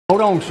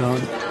Hold on, son.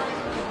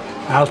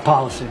 How's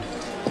policy?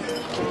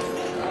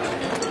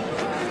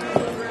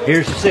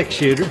 Here's the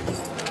 6-shooter.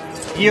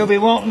 You'll be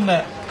wanting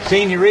the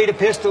senorita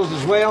pistols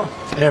as well?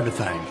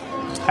 Everything.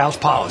 How's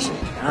policy?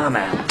 I'm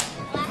out.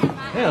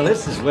 Well,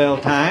 this is well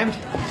timed.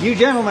 You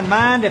gentlemen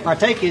mind if I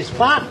take his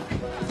spot?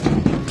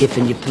 If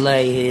you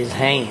play his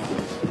hand.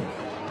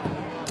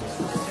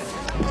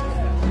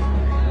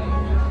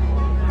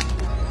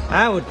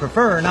 I would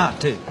prefer not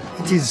to.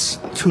 It is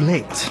too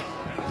late.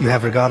 You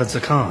have regarded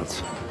the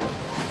cards.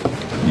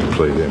 You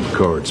play them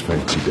cards,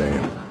 fancy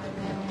Dan.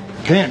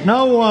 Can't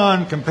no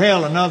one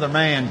compel another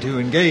man to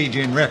engage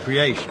in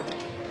recreation.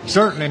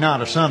 Certainly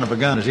not a son of a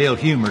gun as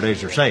ill-humored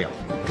as yourself.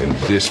 And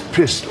this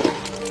pistol.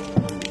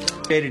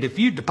 If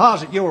you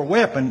deposit your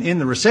weapon in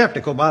the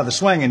receptacle by the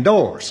swinging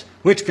doors,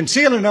 which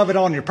concealing of it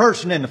on your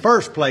person in the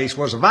first place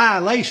was a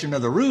violation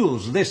of the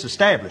rules of this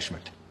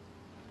establishment.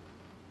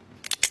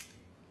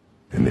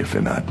 And if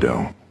I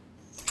don't?